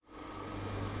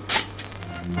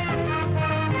Hey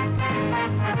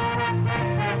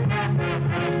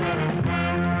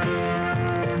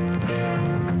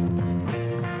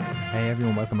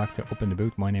everyone, welcome back to Up in the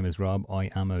Booth. My name is Rob. I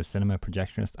am a cinema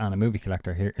projectionist and a movie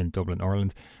collector here in Dublin,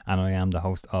 Ireland, and I am the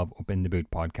host of Up in the Booth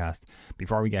podcast.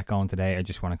 Before we get going today, I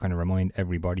just want to kind of remind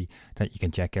everybody that you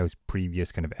can check out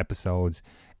previous kind of episodes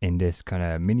in this kind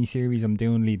of mini-series I'm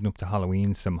doing leading up to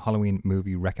Halloween, some Halloween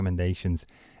movie recommendations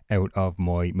out of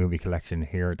my movie collection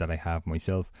here that I have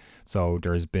myself. So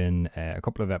there's been a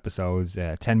couple of episodes,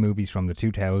 10 movies from the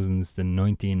 2000s, the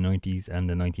 1990s and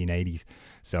the 1980s.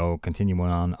 So continuing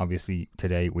on, obviously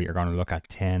today we are going to look at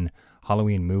 10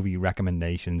 Halloween movie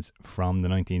recommendations from the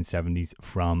 1970s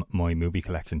from my movie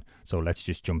collection. So let's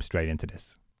just jump straight into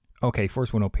this. Okay,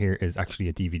 first one up here is actually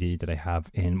a DVD that I have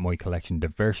in my collection, the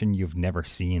version you've never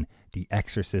seen, The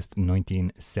Exorcist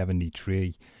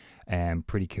 1973.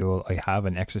 Pretty cool. I have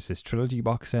an Exorcist trilogy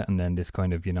box set, and then this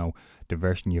kind of, the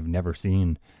version you've never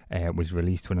seen was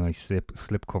released with a nice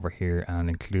slip cover here, and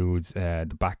includes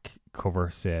the back cover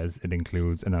says it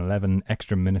includes an 11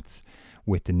 extra minutes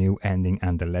with the new ending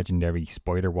and the legendary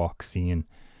spider walk scene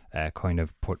kind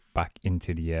of put back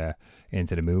into the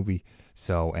movie.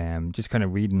 So just kind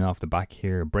of reading off the back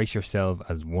here, brace yourself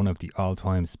as one of the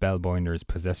all-time spellbinders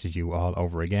possesses you all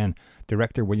over again.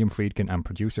 Director William Friedkin and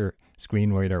producer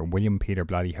screenwriter William Peter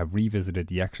Blatty have revisited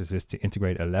The Exorcist to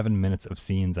integrate 11 minutes of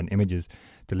scenes and images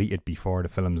deleted before the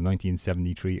film's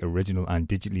 1973 original and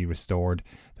digitally restored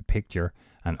the picture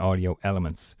and audio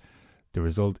elements. The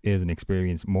result is an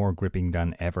experience more gripping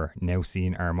than ever. Now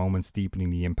seen are moments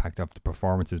deepening the impact of the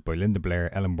performances by Linda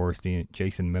Blair, Ellen Burstyn,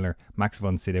 Jason Miller, Max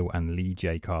von Sydow and Lee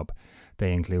J. Cobb.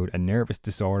 They include a nervous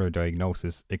disorder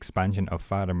diagnosis, expansion of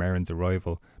Father Merrin's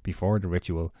arrival before the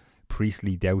ritual,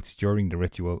 priestly doubts during the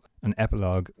ritual, an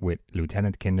epilogue with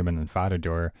Lieutenant Kinderman and Father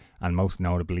Dwyer, and most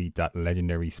notably that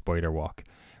legendary spider walk.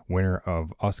 Winner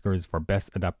of Oscars for Best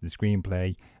Adapted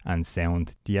Screenplay and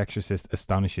Sound, The Exorcist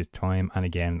astonishes time and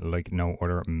again like no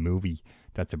other movie.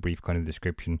 That's a brief kind of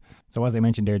description. So as I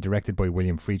mentioned there, directed by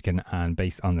William Friedkin and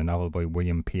based on the novel by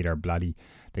William Peter Blatty.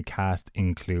 The cast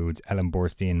includes Ellen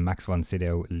Burstyn, Max von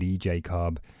Sydow, Lee J.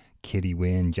 Cobb, Kitty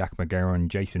Wynn, Jack McGowan,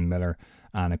 Jason Miller,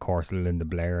 and of course Linda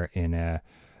Blair in an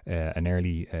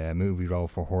early movie role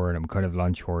for her, and I'm kind of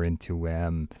launch her into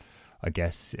I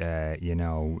guess,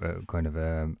 kind of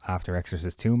after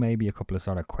Exorcist 2, maybe a couple of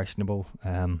sort of questionable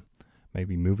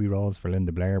maybe movie roles for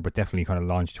Linda Blair, but definitely kind of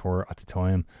launched her at the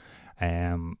time.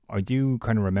 I do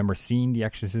kind of remember seeing The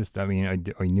Exorcist. I mean,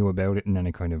 I knew about it, and then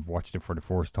I kind of watched it for the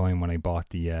first time when I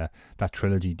bought the that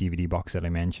trilogy DVD box that I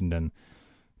mentioned, and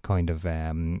kind of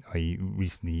I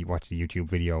recently watched a YouTube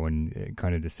video and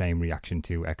kind of the same reaction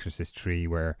to Exorcist 3,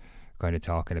 where kind of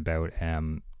talking about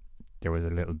there was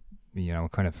a little,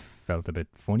 it kind of felt a bit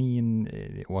funny, and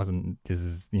it wasn't, this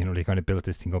is, they kind of built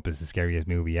this thing up as the scariest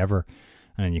movie ever,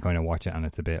 and then you kind of watch it and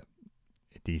it's a bit,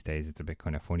 these days it's a bit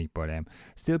kind of funny, but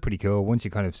still pretty cool. Once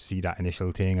you kind of see that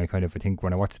initial thing, I think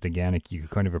when I watched it again, you could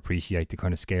kind of appreciate the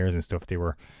kind of scares and stuff they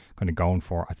were kind of going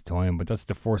for at the time. But that's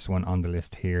the first one on the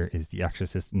list here, is The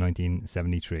Exorcist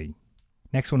 1973.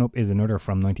 Next one up is another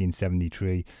from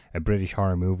 1973, a British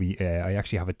horror movie. I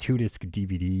actually have a 2-disc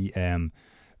DVD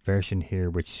version here,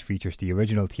 which features the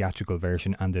original theatrical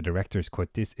version and the director's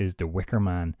cut. This is The Wicker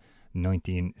Man,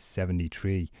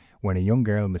 1973. When a young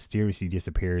girl mysteriously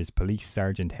disappears, Police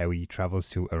Sergeant Howie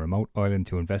travels to a remote island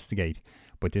to investigate,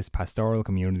 but this pastoral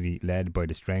community, led by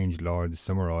the strange Lord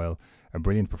Summeroil, a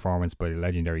brilliant performance by the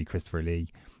legendary Christopher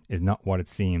Lee, is not what it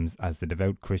seems, as the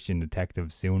devout Christian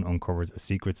detective soon uncovers a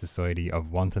secret society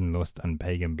of wanton lust and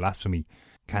pagan blasphemy.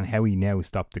 Can Howie now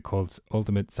stop the cult's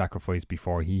ultimate sacrifice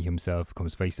before he himself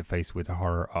comes face to face with the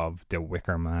horror of The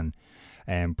Wicker Man?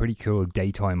 Pretty cool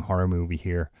daytime horror movie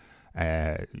here.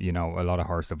 A lot of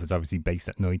horror stuff is obviously based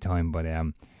at night time, but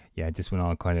this one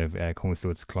all kind of comes to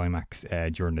its climax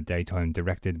during the daytime.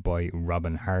 Directed by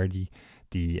Robin Hardy.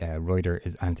 The writer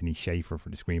is Anthony Schaefer for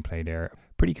the screenplay there.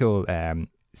 Pretty cool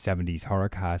 70s horror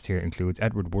cast here. Includes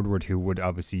Edward Woodward, who would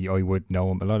obviously, I would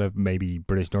know him, a lot of maybe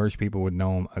British and Irish people would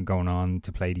know him, going on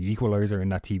to play the Equalizer in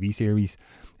that TV series.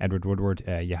 Edward Woodward.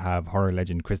 You have horror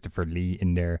legend Christopher Lee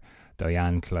in there,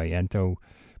 Diane Cliento,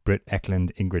 Britt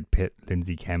Eklund, Ingrid Pitt,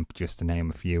 Lindsay Kemp, just to name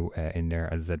a few in there.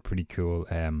 As I said, pretty cool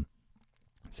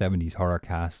 70s horror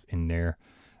cast in there.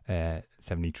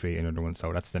 73, another one.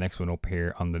 So that's the next one up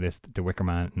here on the list, The Wicker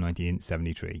Man,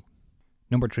 1973.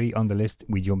 Number 3 on the list,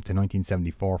 we jump to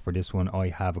 1974 for this one. I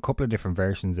have a couple of different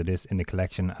versions of this in the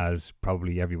collection, as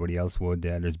probably everybody else would.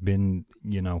 There's been,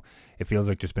 it feels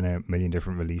like there's been a million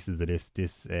different releases of this.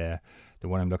 The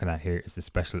one I'm looking at here is the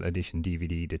special edition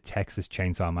DVD, The Texas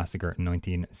Chainsaw Massacre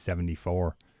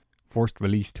 1974. First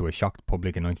released to a shocked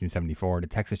public in 1974, the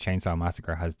Texas Chainsaw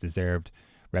Massacre has deserved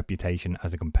reputation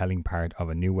as a compelling part of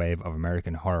a new wave of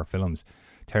American horror films.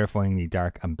 Terrifyingly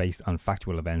dark and based on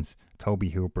factual events, Tobe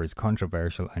Hooper's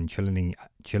controversial and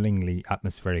chillingly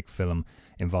atmospheric film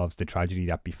involves the tragedy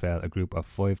that befell a group of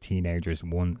 5 teenagers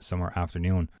one summer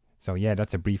afternoon. So yeah,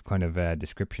 that's a brief kind of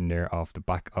description there off the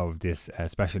back of this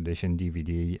special edition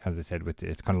DVD. As I said,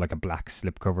 it's kind of like a black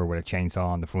slipcover with a chainsaw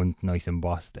on the front, nice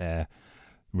embossed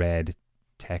red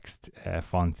text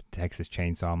font, Texas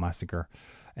Chainsaw Massacre.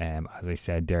 As I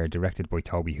said, they're directed by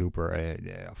Tobe Hooper,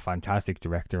 a fantastic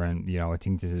director, and I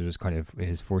think this was kind of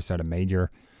his first sort of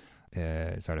major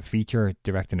sort of feature,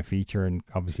 directing a feature, and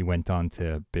obviously went on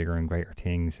to bigger and greater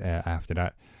things after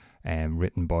that.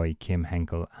 Written by Kim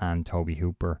Henkel and Tobe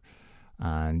Hooper,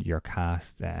 and your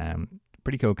cast,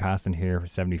 pretty cool cast in here for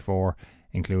 74,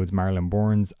 includes Marilyn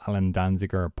Burns, Alan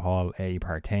Danziger, Paul A.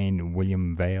 Partain,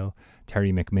 William Vale,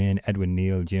 Terry McMahon, Edwin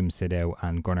Neal, Jim Sidow,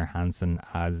 and Gunnar Hansen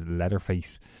as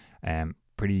Leatherface.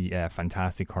 Pretty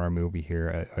fantastic horror movie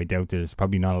here. I doubt there's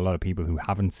probably not a lot of people who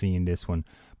haven't seen this one,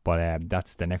 but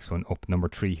that's the next one up. Number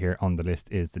 3 here on the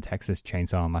list is the Texas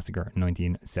Chainsaw Massacre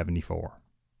 1974.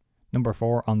 Number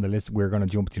 4 on the list, we're going to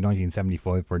jump to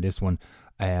 1975 for this one.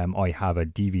 I have a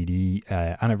DVD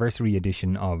anniversary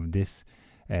edition of this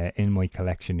in my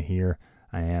collection here.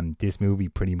 This movie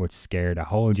pretty much scared a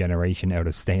whole generation out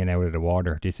of staying out of the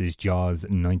water. This is Jaws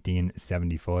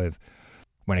 1975.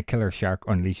 When a killer shark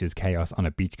unleashes chaos on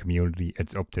a beach community,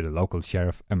 it's up to the local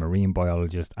sheriff, a marine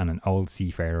biologist, and an old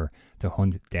seafarer to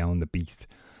hunt down the beast.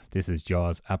 This is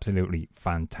Jaws, absolutely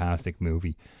fantastic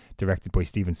movie. Directed by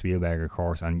Steven Spielberg, of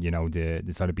course, and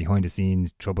the sort of behind the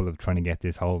scenes trouble of trying to get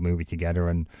this whole movie together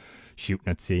and shooting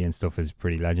at sea and stuff is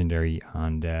pretty legendary.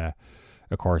 And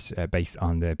of course, based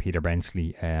on the Peter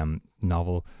Benchley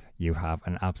novel, you have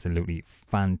an absolutely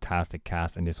fantastic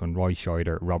cast in this one. Roy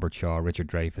Scheider, Robert Shaw, Richard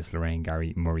Dreyfuss, Lorraine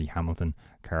Gary, Murray Hamilton,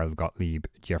 Carl Gottlieb,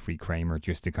 Jeffrey Kramer,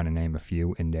 just to kind of name a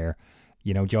few in there.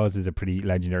 Jaws is a pretty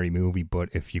legendary movie, but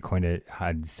if you kind of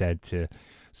had said to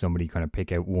somebody kind of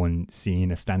pick out one scene,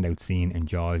 a standout scene in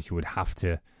Jaws, you would have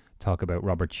to talk about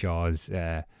Robert Shaw's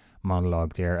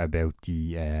monologue there about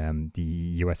the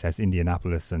USS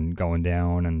Indianapolis and going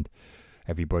down and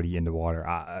everybody in the water.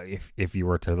 If you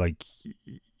were to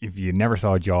if you never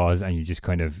saw Jaws and you just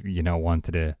kind of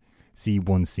wanted to see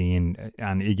one scene,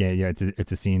 and again,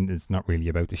 it's a scene that's not really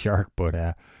about the shark, but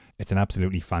it's an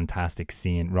absolutely fantastic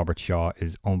scene. Robert Shaw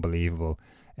is unbelievable.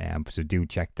 So do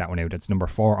check that one out. It's number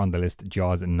 4 on the list,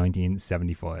 Jaws in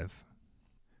 1975.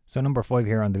 So number 5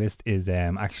 here on the list is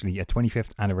actually a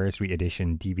 25th anniversary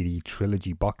edition DVD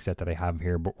trilogy box set that I have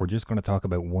here, but we're just going to talk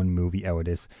about one movie out of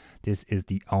this. This is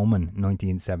The Omen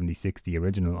 1976, the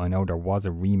original. I know there was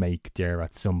a remake there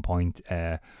at some point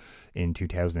in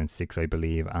 2006, I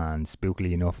believe, and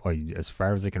spookily enough, as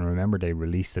far as I can remember, they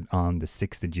released it on the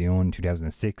 6th of June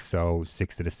 2006, so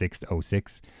 6th of the 6th,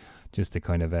 06. Just a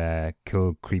kind of a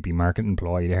cool, creepy marketing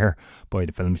ploy there by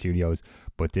the film studios.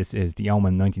 But this is the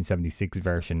Omen 1976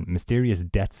 version. Mysterious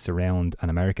deaths surround an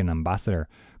American ambassador.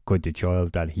 Could the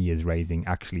child that he is raising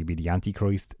actually be the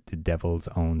Antichrist, the devil's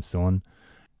own son?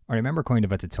 I remember kind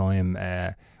of at the time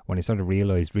when I sort of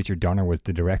realised Richard Donner was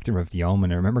the director of The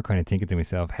Omen, I remember kind of thinking to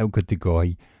myself, how could the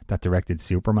guy that directed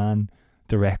Superman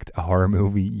direct a horror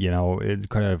movie? It's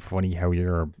kind of funny how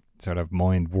your sort of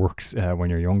mind works when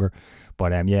you're younger.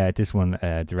 But this one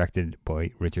directed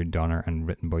by Richard Donner and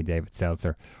written by David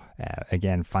Seltzer.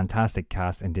 Again, fantastic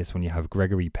cast in this one. You have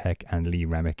Gregory Peck and Lee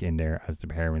Remick in there as the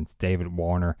parents. David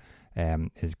Warner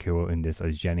is cool in this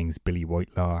as Jennings. Billy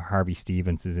Whitelaw, Harvey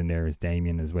Stevens is in there as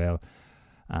Damien as well.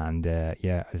 And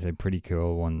it's a pretty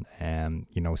cool one.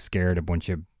 Scared a bunch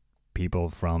of people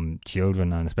from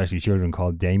children, and especially children,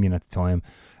 called Damien at the time.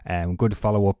 Good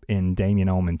follow up in Damien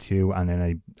Omen 2, and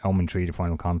then Omen 3, The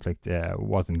Final Conflict.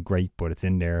 Wasn't great, but it's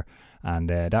in there. And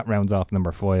that rounds off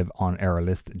number 5 on our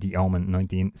list, The Omen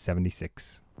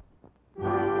 1976.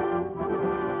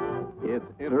 It's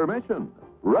intermission.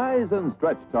 Rise and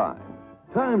stretch time.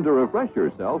 Time to refresh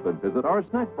yourself and visit our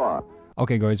snack bar.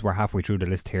 Okay guys, we're halfway through the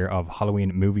list here of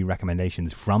Halloween movie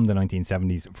recommendations from the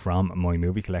 1970s from my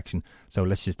movie collection. So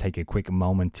let's just take a quick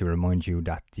moment to remind you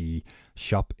that the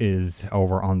shop is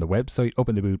over on the website,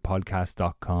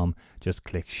 upinthebootpodcast.com. Just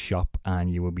click shop and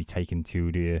you will be taken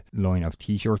to the line of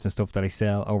t-shirts and stuff that I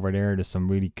sell over there. There's some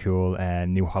really cool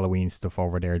new Halloween stuff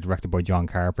over there, directed by John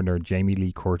Carpenter. Jamie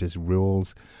Lee Curtis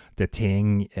rules. The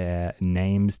Thing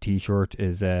Names t-shirt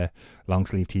is a long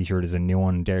sleeve t-shirt, is a new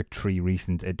one. There are 3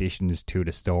 recent additions to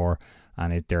the store,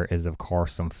 And there is, of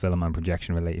course, some film and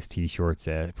projection related t-shirts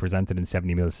presented in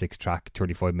 70mm 6-track,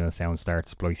 35mm sound start,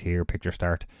 Splice Here, Picture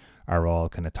Start are all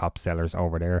kind of top sellers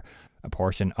over there. A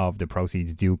portion of the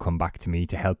proceeds do come back to me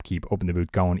to help keep Up in the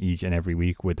Boot going each and every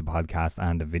week with the podcast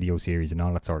and the video series and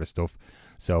all that sort of stuff.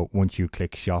 So once you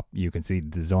click shop, you can see the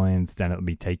designs, then it'll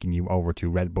be taking you over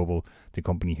to Redbubble, the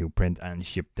company who print and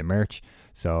ship the merch.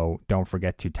 So don't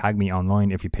forget to tag me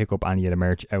online if you pick up any of the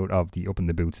merch out of the Up in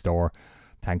the Boot store.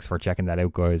 Thanks for checking that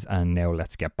out, guys, and now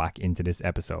let's get back into this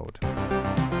episode.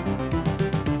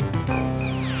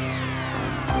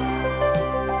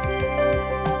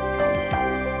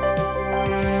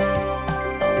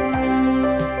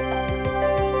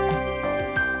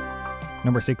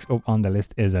 Number 6 up on the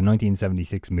list is a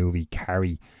 1976 movie,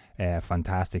 Carrie.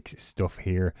 Fantastic stuff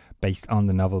here, based on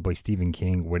the novel by Stephen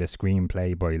King with a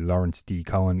screenplay by Lawrence D.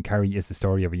 Cohen. Carrie is the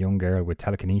story of a young girl with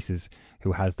telekinesis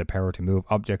who has the power to move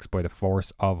objects by the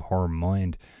force of her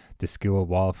mind. The school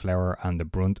wallflower and the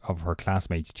brunt of her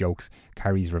classmates' jokes,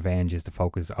 Carrie's revenge is the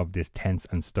focus of this tense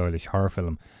and stylish horror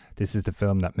film. This is the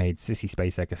film that made Sissy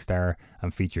Spacek a star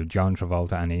and featured John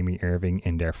Travolta and Amy Irving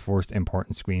in their first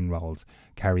important screen roles.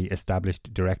 Carrie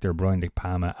established director Brian De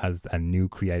Palma as a new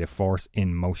creative force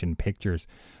in motion pictures.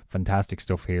 Fantastic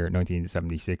stuff here,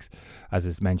 1976. As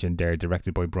is mentioned there,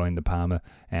 directed by Brian De Palma.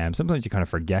 Sometimes you kind of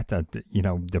forget that,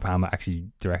 De Palma actually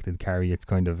directed Carrie. It's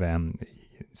kind of...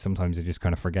 sometimes I just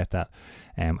kind of forget that.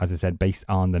 As I said, based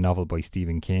on the novel by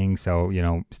Stephen King. So,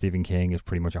 Stephen King is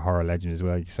pretty much a horror legend as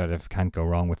well. You sort of can't go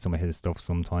wrong with some of his stuff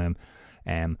sometime.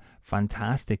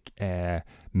 Fantastic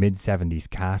mid-70s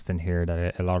cast in here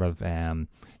that a lot of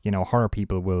horror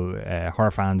people will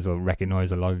horror fans will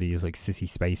recognise a lot of these, like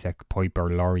Sissy Spacek, Piper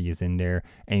Laurie is in there,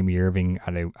 Amy Irving,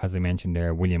 as I mentioned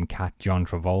there, William Catt, John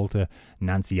Travolta,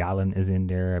 Nancy Allen is in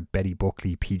there, Betty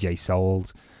Buckley, PJ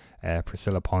Soles,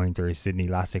 Priscilla Pointer, Sidney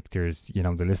Lassick. There's, the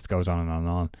list goes on and on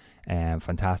and on.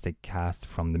 Fantastic cast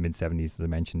from the mid-70s, as I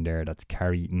mentioned there. That's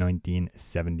Carrie,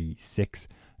 1976,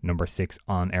 number 6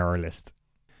 on our list.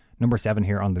 Number 7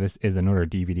 here on the list is another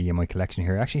DVD in my collection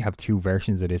here. I actually have 2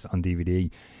 versions of this on DVD.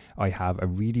 I have a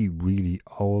really, really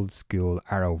old school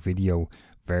Arrow Video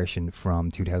version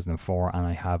from 2004, and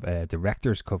I have a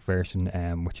director's cut version,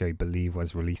 which I believe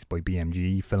was released by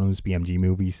BMG Films, BMG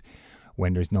Movies.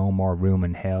 When there's no more room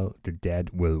in hell, the dead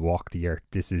will walk the earth.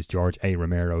 This is George A.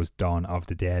 Romero's Dawn of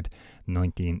the Dead,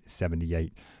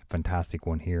 1978. Fantastic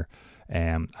one here.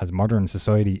 As modern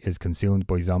society is consumed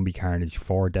by zombie carnage,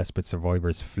 4 desperate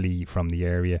survivors flee from the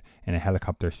area in a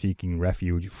helicopter seeking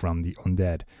refuge from the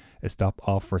undead. A stop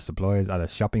off for supplies at a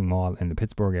shopping mall in the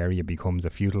Pittsburgh area becomes a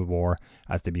futile war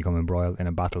as they become embroiled in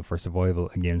a battle for survival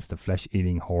against the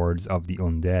flesh-eating hordes of the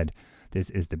undead. This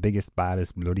is the biggest,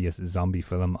 baddest, bloodiest zombie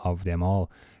film of them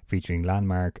all, featuring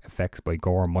landmark effects by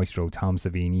gore maestro Tom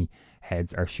Savini.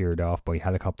 Heads are sheared off by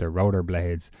helicopter rotor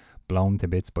blades, blown to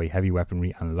bits by heavy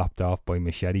weaponry and lopped off by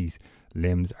machetes.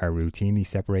 Limbs are routinely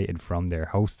separated from their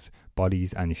hosts,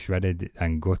 bodies and shredded,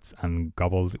 and guts and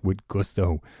gobbled with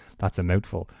gusto. That's a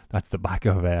mouthful. That's the back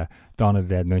of Dawn of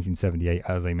the Dead, 1978,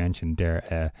 as I mentioned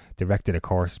there. Directed, of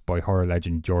course, by horror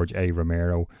legend George A.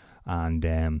 Romero.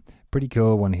 And pretty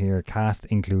cool one here. Cast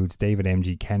includes David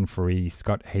M.G. Ken Faree,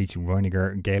 Scott H.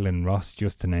 Reiniger, Galen Ross,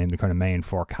 just to name the kind of main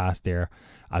 4 cast there,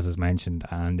 as is mentioned.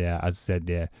 And as I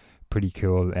said, pretty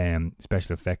cool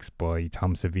special effects by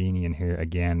Tom Savini in here.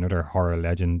 Again, another horror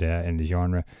legend in the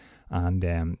genre. And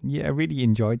I really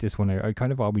enjoyed this one. I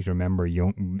kind of always remember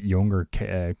younger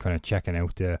kind of checking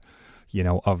out the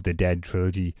of the Dead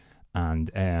trilogy,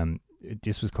 and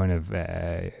this was kind of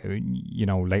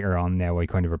later on now I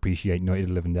kind of appreciate Night of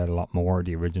the Living Dead a lot more,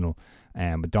 the original.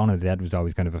 But Dawn of the Dead was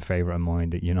always kind of a favourite of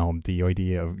mine. That the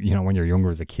idea of when you're younger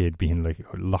as a kid being like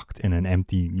locked in an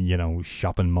empty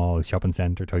shopping mall, shopping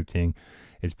centre type thing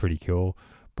is pretty cool.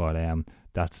 But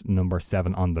that's number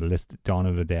 7 on the list, Dawn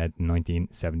of the Dead,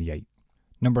 1978.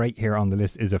 Number 8 here on the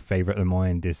list is a favourite of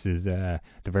mine. This is the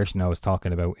version I was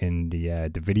talking about in the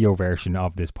video version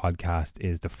of this podcast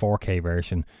is the 4K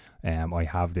version. I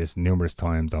have this numerous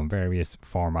times on various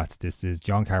formats. This is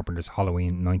John Carpenter's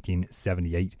Halloween,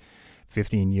 1978.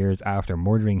 15 years after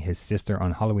murdering his sister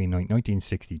on Halloween night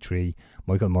 1963,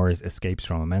 Michael Myers escapes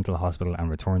from a mental hospital and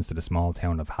returns to the small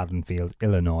town of Haddonfield,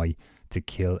 Illinois, to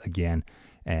kill again.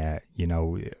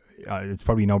 It's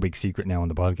probably no big secret now on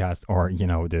the podcast, or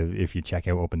if you check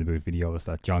out Up in the Boot videos,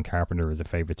 that John Carpenter is a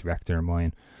favourite director of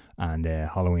mine, and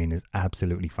Halloween is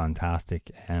absolutely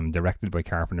fantastic. Directed by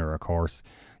Carpenter, of course.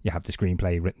 You have the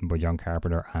screenplay written by John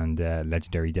Carpenter and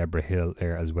legendary Deborah Hill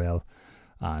there as well.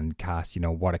 And cast,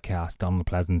 what a cast. Donald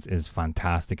Pleasance is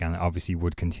fantastic, and obviously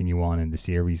would continue on in the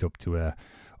series up to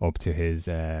up to his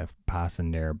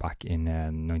passing there back in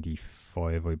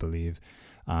 95, I believe.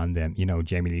 And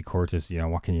Jamie Lee Curtis,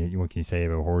 what can you say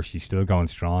about her? She's still going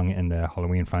strong in the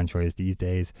Halloween franchise these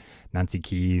days. Nancy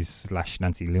Keys /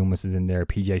 Nancy Loomis is in there.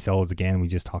 PJ Souls again, we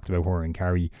just talked about her and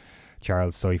Carrie.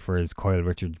 Charles Cyphers, Kyle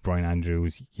Richards, Brian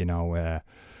Andrews,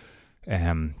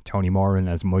 Tony Moran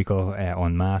as Michael,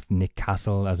 Unmasked, Nick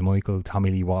Castle as Michael,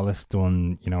 Tommy Lee Wallace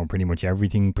done pretty much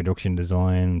everything, production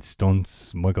design,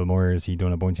 stunts. Michael Myers, he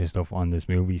done a bunch of stuff on this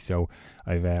movie. So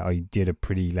I did a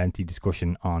pretty lengthy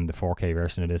discussion on the 4K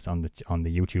version of this on the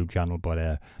YouTube channel,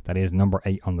 but that is number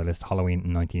 8 on the list,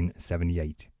 Halloween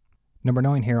 1978. Number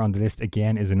 9 here on the list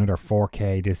again is another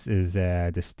 4K. This is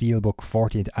the Steelbook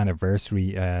 40th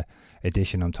anniversary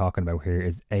edition I'm talking about here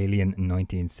is Alien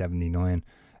 1979.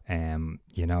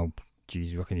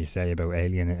 Geez, what can you say about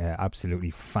Alien? Absolutely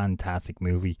fantastic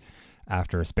movie.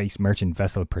 After a space merchant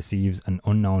vessel perceives an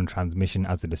unknown transmission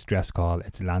as a distress call,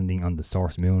 its landing on the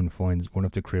source moon finds one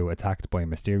of the crew attacked by a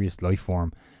mysterious life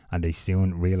form, and they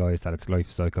soon realise that its life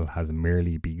cycle has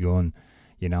merely begun.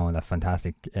 And that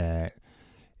fantastic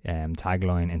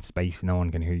tagline, in space no one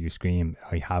can hear you scream.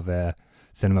 I have a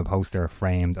cinema poster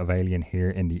framed of Alien here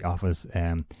in the office.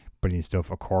 Brilliant stuff,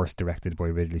 of course, directed by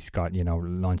Ridley Scott.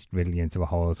 Launched Ridley into a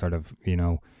whole sort of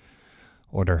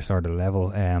other sort of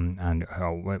level, and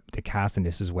the cast in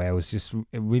this as well was just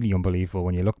really unbelievable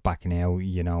when you look back now. As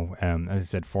I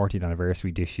said, 40th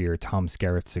anniversary this year. Tom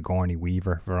Skerritt, Sigourney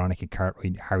Weaver, Veronica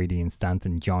Cartwright, Harry Dean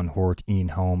Stanton, John Hurt, Ian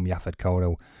Holm, Yaphet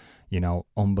Kotto.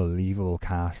 Unbelievable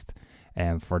cast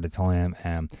for the time.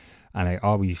 And I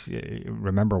always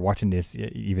remember watching this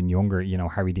even younger.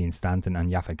 Harry Dean Stanton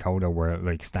and Yaphet Kotto were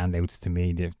like standouts to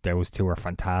me. Those two are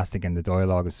fantastic, and the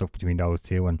dialogue and stuff between those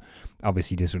two. And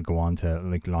obviously this would go on to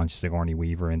like launch Sigourney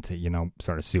Weaver into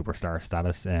sort of superstar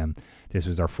status. This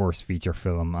was our first feature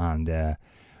film, and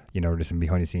there's some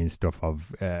behind the scenes stuff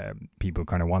of people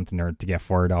kind of wanting her to get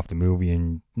fired off the movie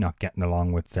and not getting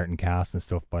along with certain casts and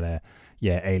stuff. But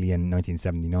Alien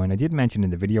 1979. I did mention in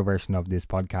the video version of this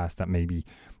podcast that maybe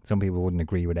some people wouldn't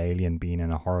agree with Alien being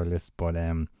in a horror list, but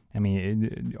I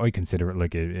consider it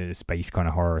like a space kind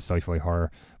of horror, sci-fi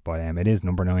horror. But it is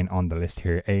number 9 on the list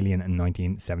here, Alien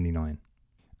 1979.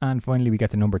 And finally we get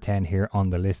to number 10 here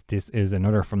on the list. This is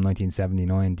another from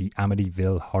 1979, the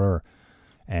Amityville Horror.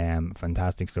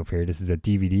 Fantastic stuff here. This is a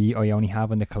DVD I only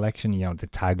have in the collection. The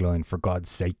tagline, "For God's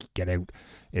sake, get out,"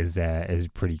 is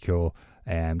pretty cool.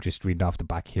 Just reading off the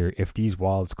back here: if these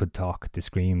walls could talk, the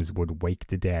screams would wake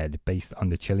the dead. Based on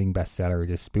the chilling bestseller,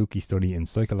 this spooky study in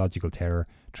psychological terror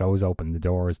throws open the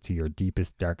doors to your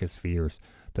deepest, darkest fears.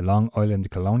 The Long Island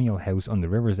colonial house on the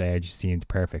river's edge seemed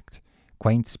perfect.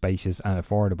 Quaint, spacious and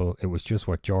affordable, it was just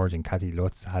what George and Kathy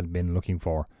Lutz had been looking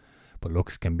for. But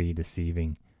looks can be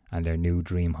deceiving, and their new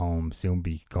dream home soon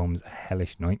becomes a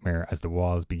hellish nightmare as the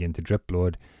walls begin to drip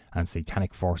blood and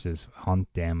satanic forces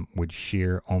haunt them with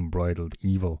sheer unbridled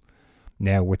evil.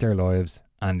 Now, with their lives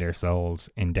and their souls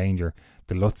in danger,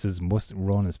 the Lutzes must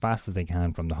run as fast as they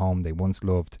can from the home they once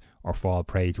loved or fall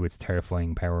prey to its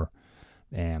terrifying power.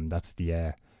 That's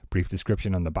the brief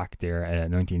description on the back there.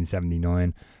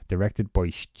 1979, directed by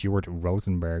Stuart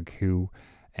Rosenberg, who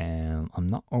I'm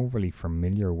not overly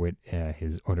familiar with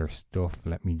his other stuff.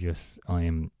 I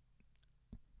am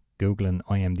Googling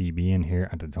IMDb in here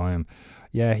at the time.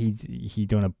 Yeah, he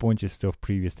done a bunch of stuff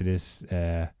previous to this.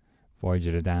 Voyage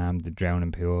of the Damned, The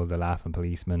Drowning Pool, The Laughing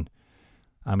Policeman,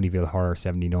 Amityville Horror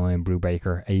 79,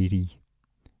 Brubaker 80.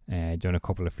 Done a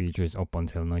couple of features up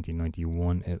until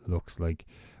 1991, it looks like.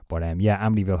 But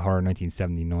Amityville Horror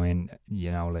 1979,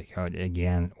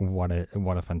 again, what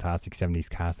a fantastic 70s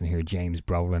cast in here. James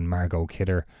Brolin, Margot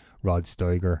Kidder, Rod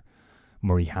Steiger,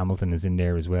 Murray Hamilton is in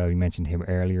there as well. We mentioned him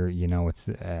earlier. It's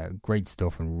great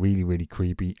stuff and really, really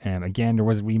creepy. Again, there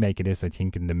was a remake of this, I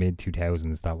think, in the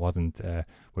mid-2000s that wasn't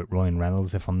with Ryan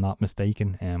Reynolds, if I'm not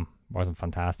mistaken. Wasn't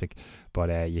fantastic,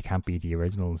 but you can't beat the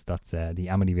originals. That's the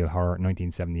Amityville Horror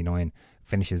 1979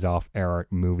 finishes off our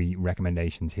movie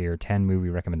recommendations here. 10 movie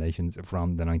recommendations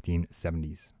from the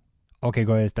 1970s. Okay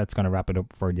guys, that's going to wrap it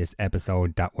up for this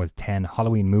episode. That was 10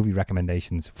 Halloween movie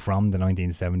recommendations from the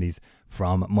 1970s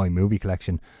from my movie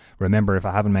collection. Remember, if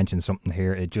I haven't mentioned something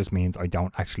here, it just means I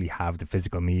don't actually have the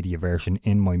physical media version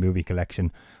in my movie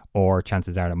collection, or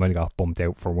chances are it might have got bumped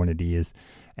out for one of these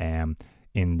in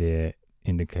the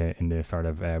sort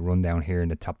of rundown here in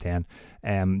the top 10.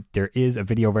 There is a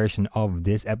video version of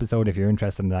this episode. If you're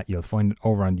interested in that, you'll find it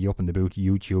over on the Up in the Boot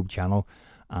YouTube channel,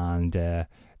 and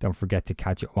Don't forget to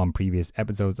catch up on previous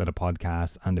episodes of the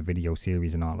podcast and the video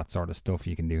series and all that sort of stuff.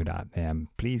 You can do that.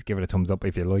 Please give it a thumbs up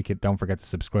if you like it. Don't forget to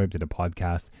subscribe to the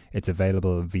podcast. It's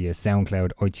available via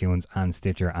SoundCloud, iTunes and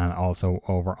Stitcher, and also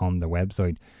over on the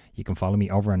website. You can follow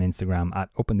me over on Instagram at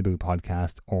Up in the Boot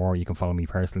Podcast, or you can follow me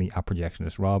personally at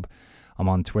Projectionist Rob. I'm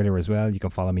on Twitter as well. You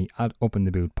can follow me at Up in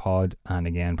the Boot Pod, and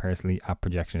again personally at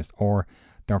Projectionist. Or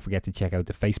don't forget to check out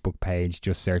the Facebook page.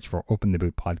 Just search for Up in the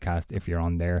Boot Podcast if you're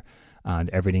on there.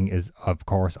 And everything is, of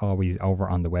course, always over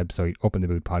on the website,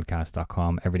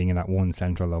 upinthebootpodcast.com. Everything in that one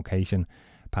central location.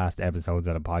 Past episodes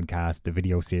of the podcast, the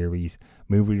video series,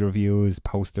 movie reviews,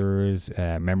 posters,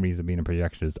 memories of being a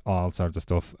projectionist, all sorts of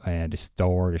stuff. The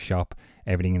store, the shop,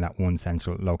 everything in that one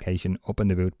central location,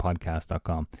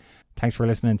 upinthebootpodcast.com. Thanks for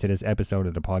listening to this episode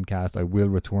of the podcast. I will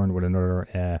return with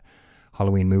another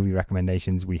Halloween movie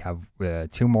recommendations. We have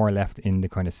 2 more left in the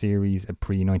kind of series,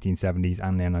 pre-1970s,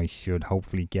 and then I should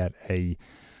hopefully get a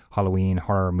Halloween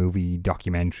horror movie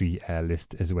documentary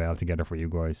list as well together for you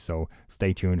guys. So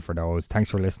stay tuned for those. Thanks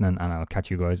for listening, and I'll catch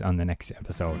you guys on the next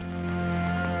episode.